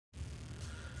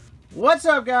What's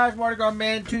up, guys? Mardi Gras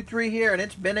Man 23 here, and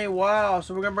it's been a while,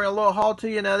 so we're gonna bring a little haul to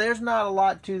you. Now, there's not a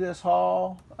lot to this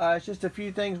haul. It's just a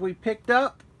few things we picked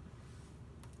up,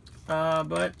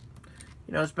 but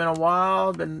you know, it's been a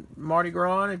while. Been Mardi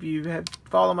Gras. If you have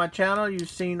followed my channel, you've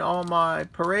seen all my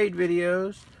parade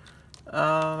videos.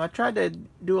 I tried to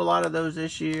do a lot of those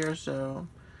this year, so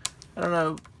I don't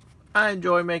know. I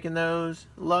enjoy making those.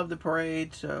 Love the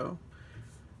parade. So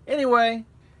anyway.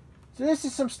 So this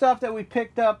is some stuff that we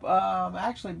picked up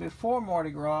actually before Mardi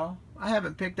Gras. I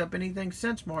haven't picked up anything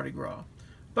since Mardi Gras.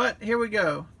 But here we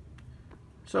go.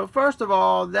 So first of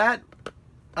all, I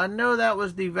know that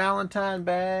was the Valentine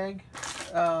bag.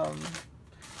 But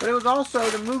it was also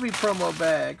the movie promo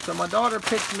bag. So my daughter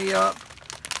picked me up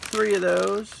 3 of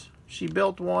those. She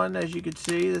built one, as you can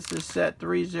see. This is set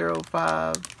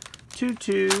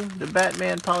 30522, the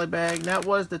Batman poly bag. And that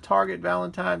was the Target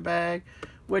Valentine bag,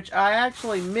 which I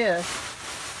actually missed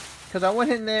because I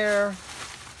went in there,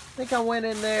 I think I went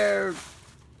in there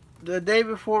the day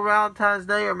before Valentine's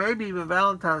Day, or maybe even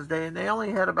Valentine's Day, and they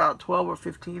only had about 12 or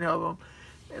 15 of them.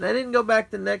 And I didn't go back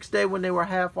the next day when they were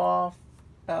half off.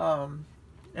 And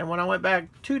when I went back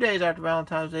 2 days after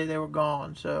Valentine's Day, they were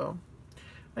gone. So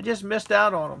I just missed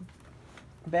out on them.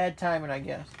 Bad timing, I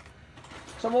guess.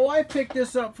 So my wife picked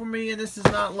this up for me, and this is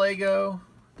not Lego.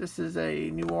 This is a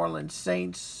New Orleans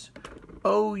Saints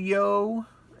Yo,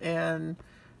 and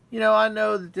you know, I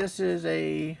know that this is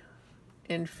a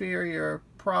inferior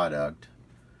product,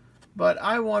 but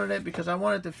I wanted it because I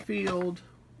wanted the field.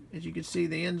 As you can see,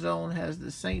 the end zone has the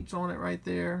Saints on it right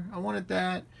there. I wanted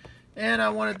that, and I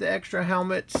wanted the extra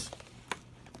helmets.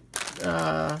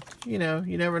 You know,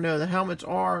 you never know. The helmets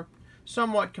are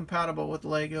somewhat compatible with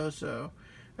Lego, so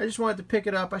I just wanted to pick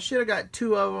it up. I should have got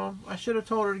 2 of them. I should have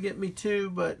told her to get me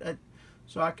 2, but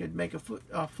so I could make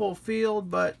a full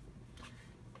field, but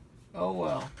oh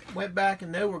well. Went back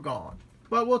and they were gone.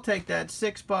 But we'll take that.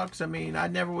 $6. I mean, I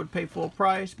never would pay full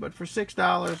price, but for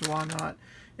 $6, why not?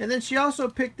 And then she also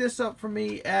picked this up for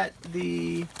me at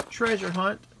the treasure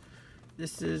hunt.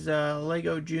 This is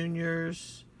Lego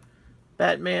Juniors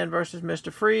Batman versus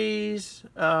Mr. Freeze.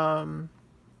 You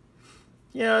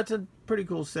know, it's a pretty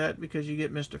cool set because you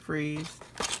get Mr. Freeze.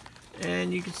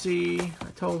 And you can see,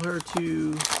 I told her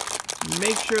to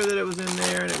make sure that it was in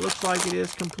there, and it looks like it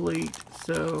is complete.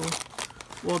 So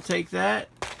we'll take that.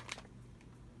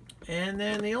 And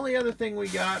then the only other thing we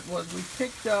got was we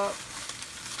picked up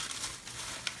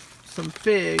some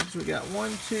figs. We got 1,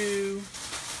 2.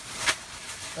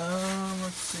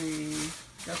 Let's see.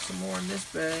 Got some more in this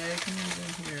bag. How many's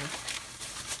in here?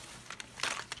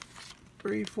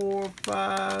 3, 4,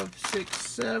 5, 6,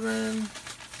 7,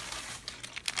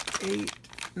 8,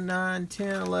 9,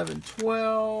 10, 11,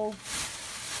 12.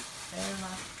 And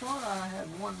I thought I had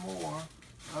one more.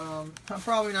 I'm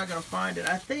probably not going to find it.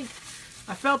 I think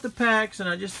I felt the packs and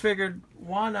I just figured,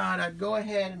 why not? I'd go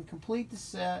ahead and complete the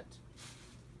set.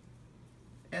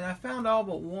 And I found all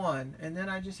but one. And then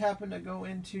I just happened to go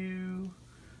into,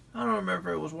 I don't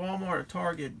remember if it was Walmart or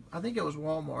Target. I think it was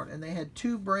Walmart. And they had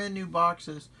 2 brand new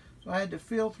boxes. So I had to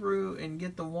feel through and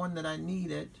get the one that I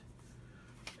needed.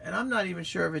 And I'm not even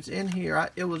sure if it's in here.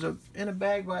 It was in a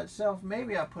bag by itself.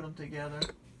 Maybe I put them together.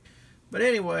 But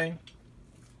anyway,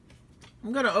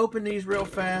 I'm going to open these real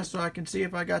fast so I can see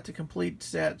if I got the complete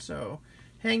set. So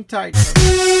hang tight.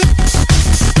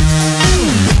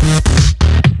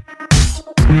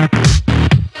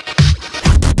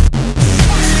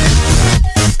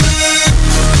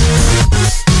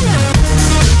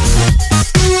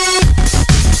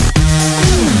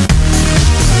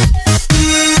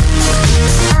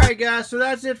 So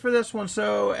that's it for this one.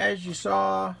 So as you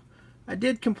saw, I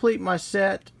did complete my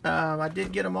set. I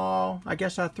did get them all. I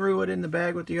guess I threw it in the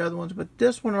bag with the other ones, but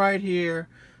this one right here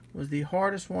was the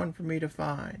hardest one for me to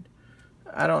find.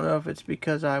 I don't know if it's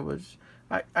because I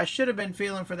should have been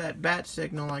feeling for that bat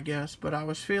signal, I guess, but I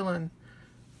was feeling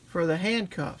for the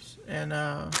handcuffs, and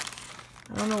I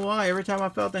don't know why. Every time I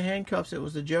felt the handcuffs, it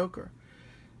was the Joker.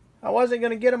 I wasn't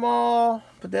going to get them all,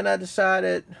 but then I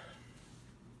decided,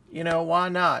 you know, why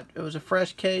not? It was a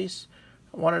fresh case.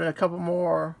 I wanted a couple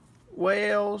more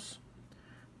whales.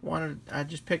 I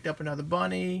just picked up another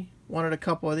bunny. Wanted a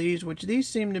couple of these, which these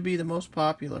seem to be the most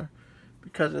popular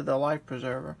because of the life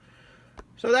preserver.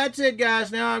 So that's it, guys.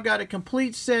 Now I've got a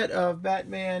complete set of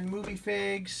Batman movie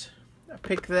figs. I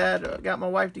picked that. Got my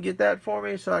wife to get that for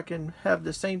me so I can have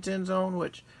the Saints end zone,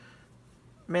 which,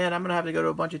 man, I'm going to have to go to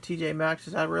a bunch of TJ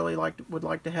Maxx's. I really would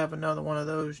like to have another one of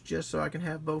those just so I can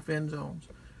have both end zones.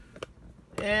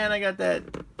 And I got that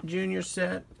junior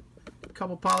set, a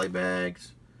couple poly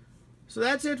bags. So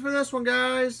that's it for this one,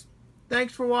 guys.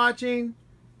 Thanks for watching.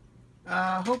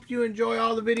 Hope you enjoy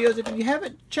all the videos. If you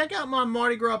haven't, check out my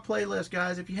Mardi Gras playlist,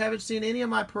 guys. If you haven't seen any of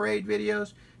my parade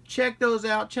videos, check those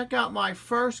out. Check out my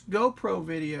first GoPro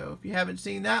video if you haven't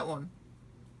seen that one.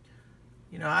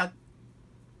 You know,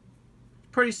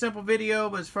 pretty simple video,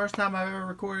 but it's the first time I've ever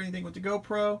recorded anything with the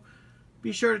GoPro.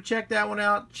 Be sure to check that one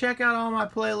out. Check out all my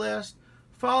playlists.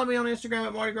 Follow me on Instagram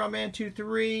at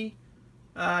MardiGrasMan23.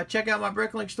 Check out my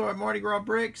bricklink store at Mardi Gras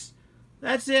Bricks.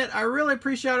 That's it. I really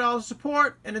appreciate all the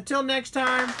support. And until next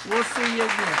time, we'll see you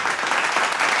again.